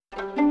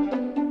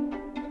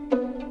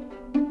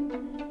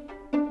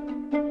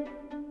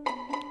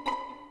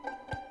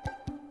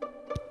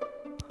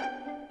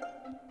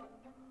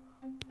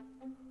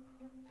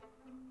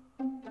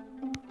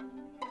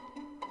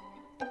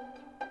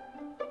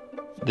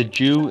The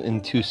Jew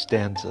in Two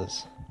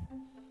Stanzas.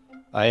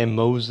 I am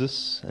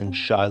Moses and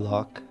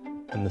Shylock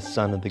and the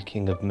son of the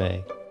King of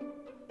May,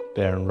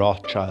 Baron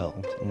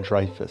Rothschild and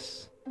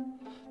Dreyfus,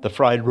 the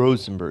fried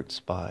Rosenberg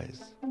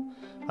spies.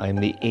 I am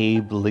the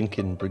Abe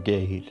Lincoln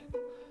Brigade,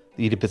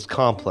 the Oedipus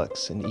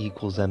Complex and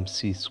equals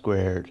MC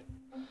squared,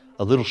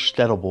 a little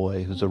shtetl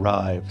boy who's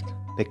arrived.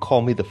 They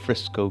call me the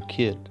Frisco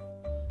Kid,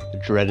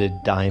 the dreaded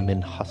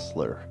diamond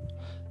hustler,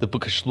 the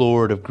bookish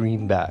lord of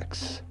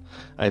greenbacks.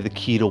 I have the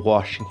key to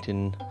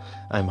Washington.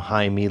 I am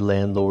Jaime,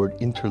 landlord,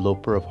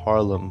 interloper of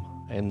Harlem.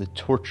 I am the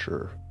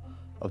torturer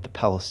of the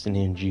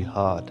Palestinian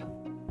Jihad.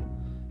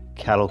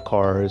 Cattle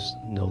cars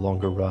no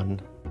longer run.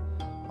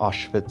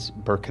 Auschwitz,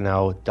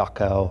 Birkenau,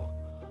 Dachau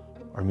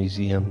are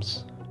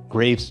museums.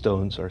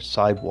 Gravestones are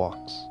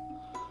sidewalks.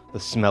 The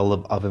smell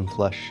of oven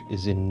flesh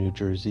is in New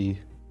Jersey.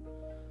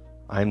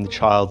 I am the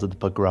child of the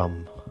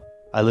pogrom.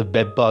 I live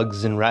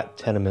bedbugs in rat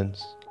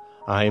tenements.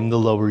 I am the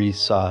Lower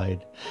East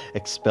Side,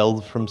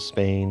 expelled from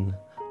Spain,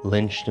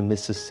 lynched in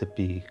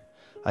Mississippi.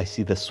 I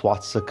see the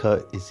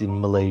swastika is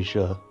in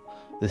Malaysia,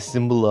 the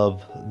symbol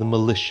of the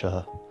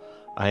militia.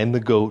 I am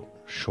the goat,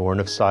 shorn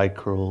of side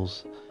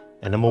curls,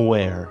 and am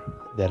aware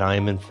that I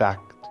am in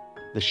fact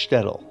the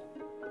shtetl,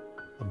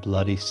 a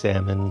bloody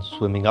salmon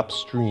swimming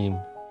upstream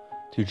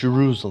to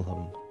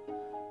Jerusalem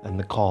and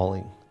the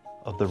calling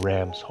of the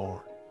ram's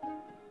horn.